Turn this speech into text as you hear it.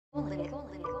Man,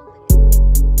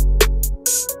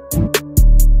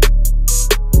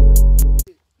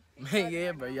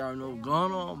 yeah, bro, y'all know what's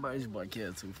going on, bro. It's your boy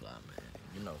Kill Too Fly, man.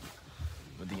 You know,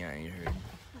 but the gang ain't heard.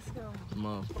 Let's go.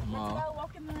 Mom. Let's go,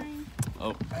 walk in the rain.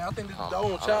 Oh. Hey, I think this is the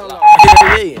old child lock.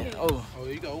 Yeah. Oh,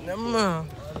 There you go. never mind.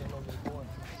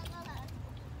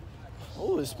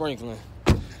 Oh, it's sprinkling.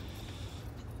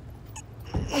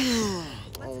 I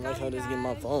don't like how this get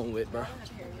my phone wet, bro.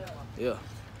 Yeah.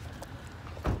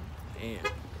 Damn.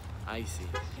 Icy.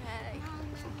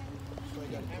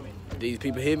 These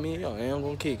people hit me, I am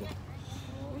gonna kick them.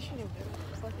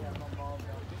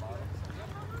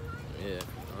 Yeah.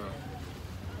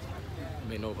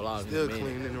 Make no vlogs. Still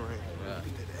clean in the rain.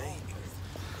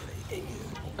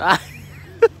 Yeah.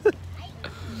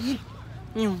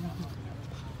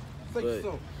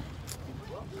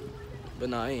 But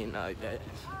no, I ain't like that.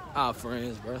 Our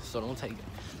friends, bro, so don't take it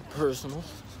personal.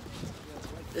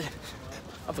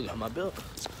 I forgot my belt.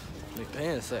 My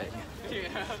pants sagging.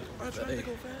 Yeah. I tried to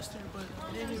go faster, but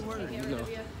it didn't work. You know.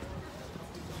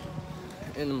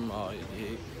 In the mall,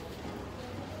 yeah.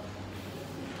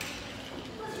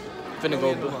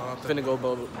 Finna go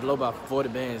blow by 40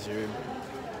 bands here.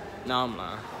 Nah, I'm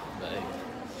lying. But hey.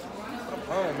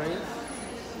 Oh, man.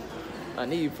 I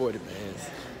need 40 bands.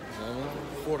 You know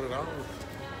what I mean?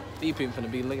 $40. These people finna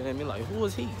be looking at me like, who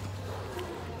is he?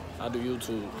 I do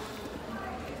YouTube.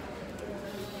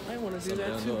 I want to do Something I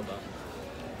that know too. about.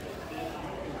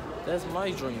 That's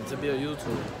my dream, to be a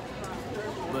YouTuber.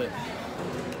 But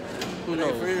who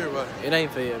knows? It ain't for everybody. It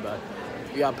ain't for everybody.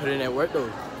 You gotta put in that work though.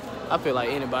 I feel like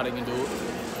anybody can do it.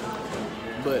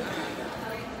 But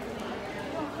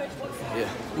yeah.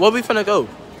 Where we finna go?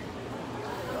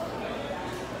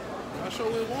 I sure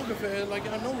was walking fast like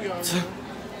I know we are. Man.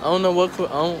 I don't know what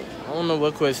I don't know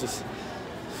what questions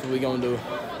we gonna do.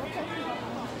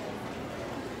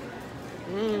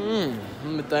 Let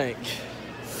me think.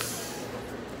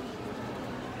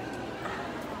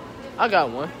 I got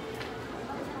one.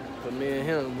 But me and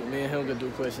him can do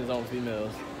questions on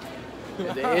females.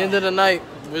 At the end of the night,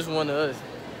 which one of us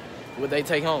would they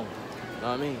take home? Know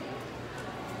what I mean?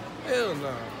 Hell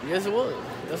no. Yes, it was.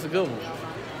 That's a good one.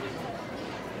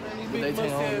 Would they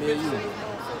take home me or you?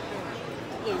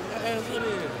 Look, ass it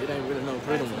is. It ain't really no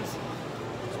pretty ones.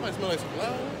 Somebody smell like some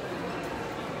flowers.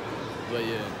 But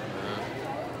yeah,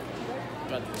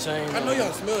 got the chain. I know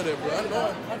y'all smell that, bro. I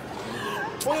know.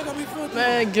 Boy, I gotta be filthy.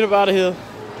 Man, get up out of here.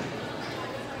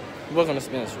 Work on the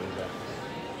dispensary, bro.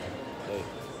 Hey.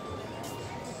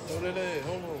 Throw that ass.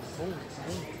 Hold on. Boom.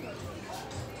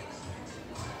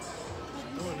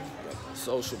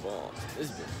 Social bonds.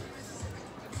 It's been.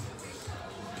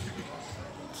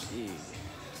 Gee.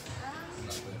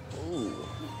 Ooh.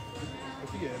 If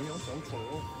you get me, I'm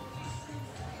 21.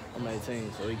 I'm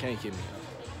 18, so he can't kick me out.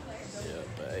 Yeah,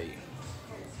 but hey.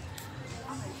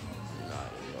 Nah,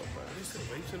 yo, bro. They still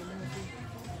wait till the morning, too?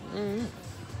 Mm-hmm.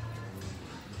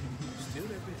 Still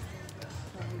that bitch.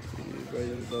 Yeah, ready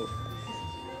to go.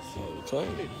 So,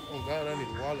 clean. Oh, God, I need a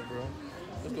wallet, bro.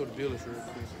 Let's go to dealers real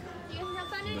quick.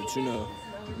 But you know,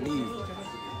 leave.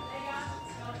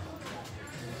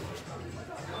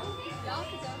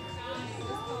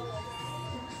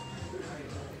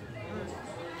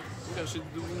 We got shit to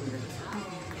do anyway.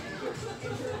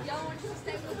 Y'all want to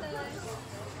stay with us?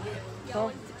 Huh?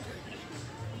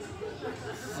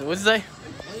 What'd you say?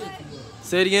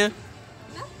 Say it again?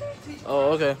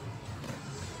 Oh, okay.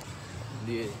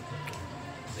 Yeah.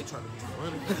 They trying to be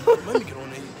funny. Let me get on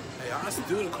there. Hey, I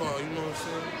steal the car, you know what I'm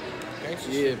saying? Gangsta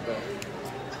Yeah, shit. bro.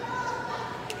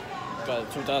 Got a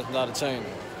 $2,000 chain.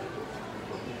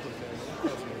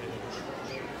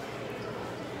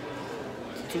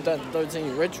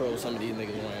 2013 retro, some of these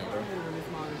niggas wearing, bro.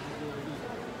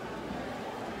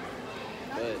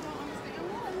 But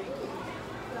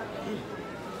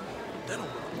That don't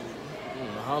work. I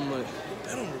don't know how much.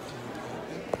 That don't work.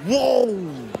 Whoa!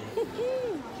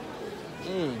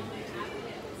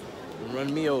 Run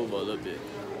me over a little bit.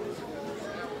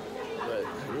 But,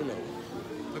 you know.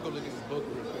 Let's go look at this book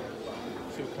real quick.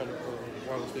 See what kind of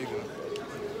wireless they got.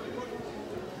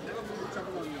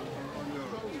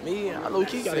 Me, I low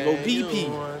key gotta go BP.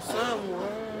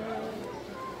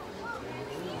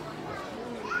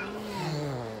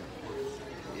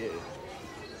 Yeah.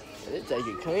 They take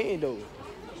it clean though.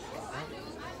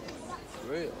 For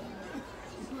real.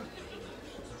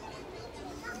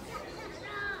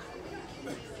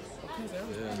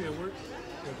 Yeah. Work.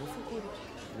 Yeah, go fuck with it.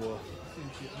 Well,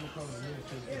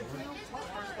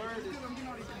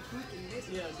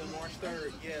 Yeah, the March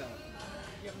 3rd, yeah.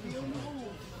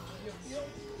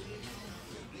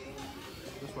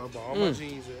 That's why I bought all my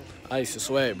jeans at. I used to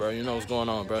swag, bro. You know what's going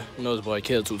on, bro. You know this boy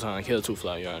Kill 2 times, Kill 2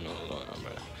 fly. You already know what's going on,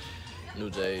 bro. New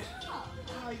J's.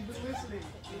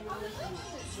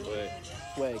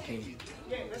 Swag king.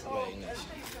 Swag next.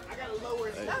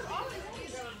 Hey.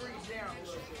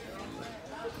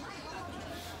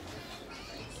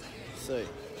 Say.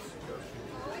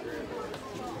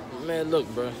 Man, look,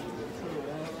 bro.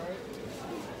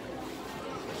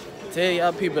 Tell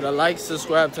y'all people to like,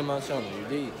 subscribe to my channel. You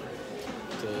did.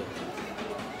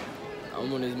 I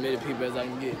want as many people as I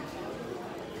can get.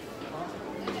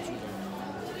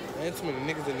 Ain't too many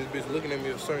niggas in this bitch looking at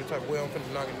me a certain type of way. I'm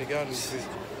finna knock a nigga out in this bitch.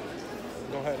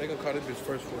 They gonna call this bitch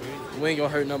first for me. We ain't gonna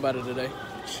hurt nobody today.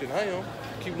 Shit, I am.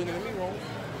 Keep looking at me wrong.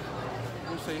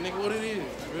 You say, nigga, what it is?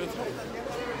 Real talk.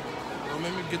 Don't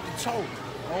make me get the choke.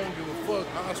 I don't give a fuck.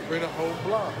 I'll spray the whole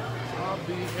block. I'll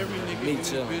be every nigga in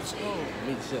this bitch home.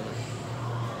 Me chillin'.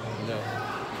 No.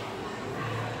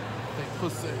 They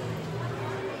pussy.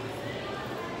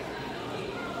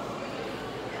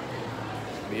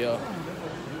 Yeah.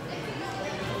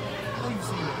 How you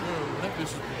see the girl? That bitch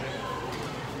is bad.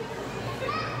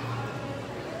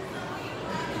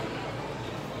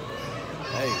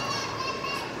 Hey.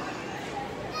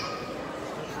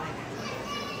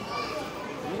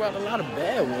 We got a lot of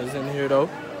bad ones in here, though.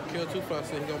 Kill 2 Fly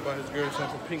said he gonna buy his girl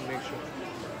something pink next year.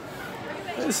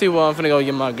 Let's see where I'm finna go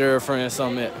get my girlfriend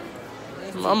something at.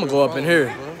 I'm gonna go up in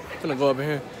here. Finna go up in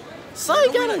here. So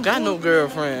y'all ain't got no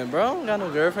girlfriend, bro. I don't got no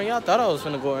girlfriend. Y'all thought I was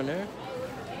finna go in there.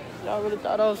 Y'all really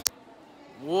thought I was.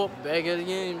 Whoop, back at it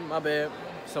again. My bad.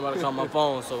 Somebody called my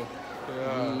phone, so I'm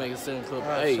gonna make a sitting clip.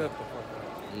 Hey.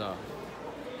 No.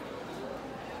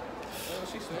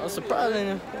 I'm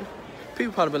surprised.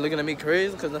 People probably been looking at me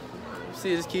crazy because I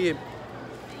see this kid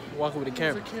walking with a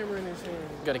camera. There's a camera in his hand.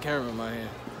 Got a camera in my hand.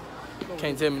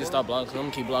 Can't tell me to stop blogging because I'm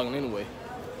gonna keep blogging anyway.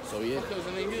 So yeah. Because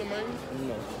it ain't here, man.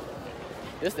 No.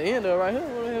 It's the end of it right here.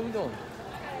 Where the hell we going?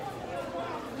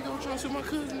 You gonna try to see my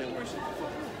cousin at work?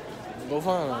 Go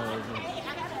find her.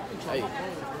 Hey.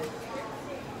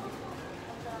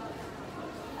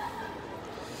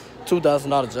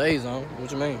 $2,000 J's on.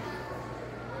 What you mean?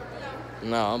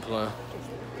 Nah, I'm playing.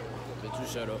 Bitch, you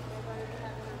shut up.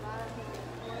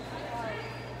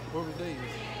 Where was they?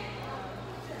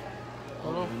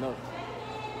 Hold on. No.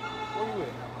 Where you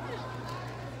at?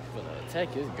 Finna attack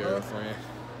his girlfriend.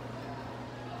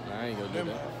 Nah, I ain't gonna do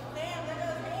that.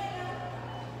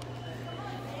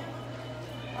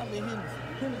 I mean, him.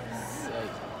 Say.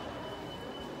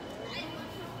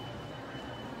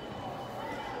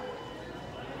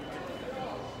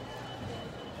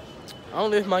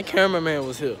 Only if my cameraman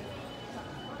was here.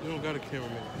 You don't got a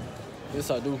cameraman. Yes,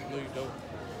 I do. No, you don't.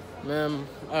 Man,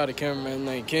 I got a cameraman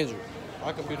named Kendrick.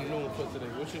 I can be the new one for today.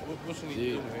 What you need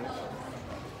to do, man?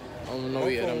 I don't know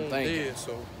yet. I'm thinking. Dead,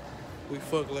 so we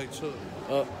fuck like Chuck.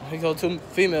 He go 2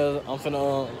 females. I'm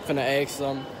finna ask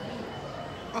something.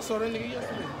 I saw that nigga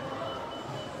yesterday.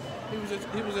 He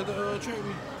was at the track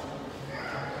meet.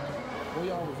 Where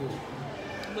y'all was at?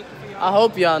 I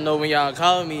hope y'all know when y'all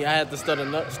call me, I have to start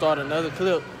another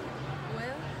clip.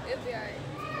 Well, it'll be alright.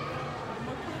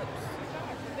 More clips.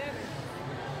 Better.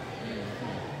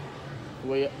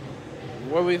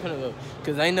 Where we finna go?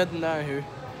 Cause ain't nothing down here.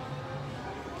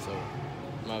 So,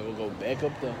 might as well go back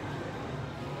up there.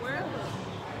 Where?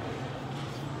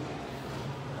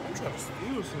 I'm trying to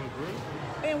steal something, bro.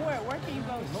 And where? Where can you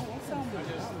go?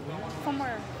 From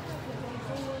where?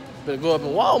 Better go up in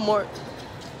Walmart.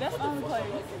 That's the only place.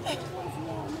 Ain't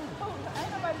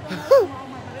nobody going to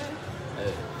Walmart today.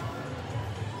 Hey.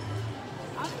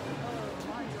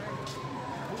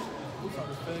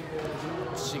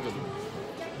 She could.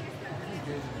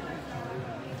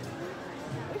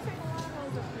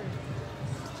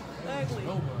 Ugly.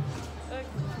 Ugly.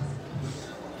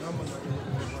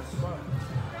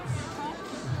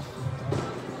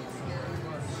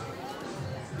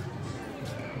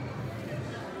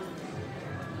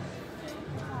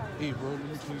 Hey, bro, let me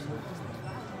please look.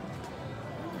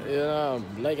 Yeah,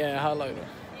 black and highlighter.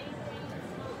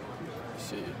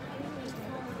 Shit.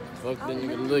 Fuck that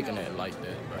nigga looking at it like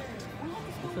that, bro.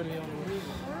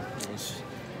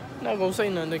 Not gonna say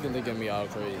nothing, nigga look at me all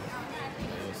crazy.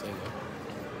 Not gonna say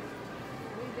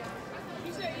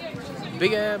nothing.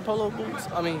 Big ass polo boots.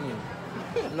 I mean,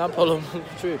 not polo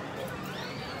boots, trip.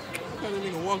 How that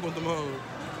nigga walk with them hoes?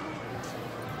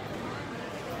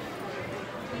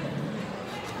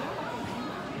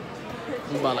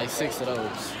 I'm about like 6 of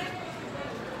those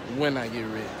when I get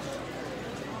rich.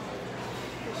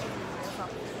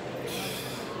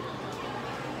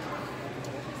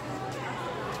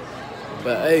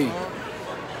 But hey, I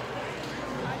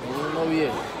don't know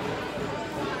yet.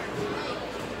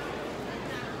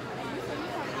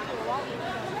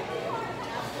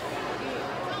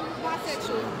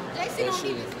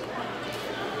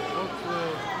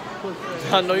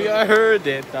 I know y'all heard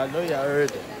that. I know y'all heard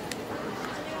that.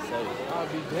 I'll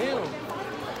be damn.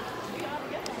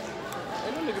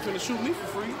 Ain't no nigga finna shoot me for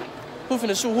free. Who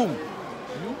finna shoot who?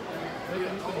 You?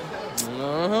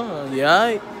 Yeah,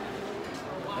 aight.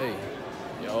 Hey.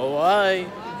 Yo, aight.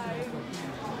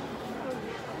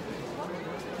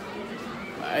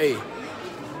 Hey.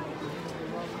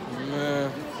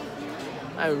 Man.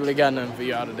 I ain't really got nothing for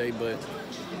y'all today, but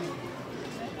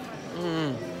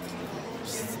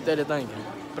steady thinking.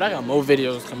 But I got more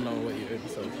videos coming on with you,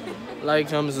 so like,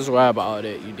 comment, subscribe, all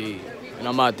that you did. And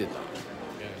I'm out there.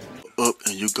 Up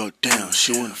and you go down.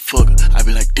 She wanna fuck, I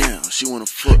be like damn. She wanna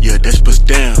fuck, yeah, that's bust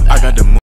down. I got the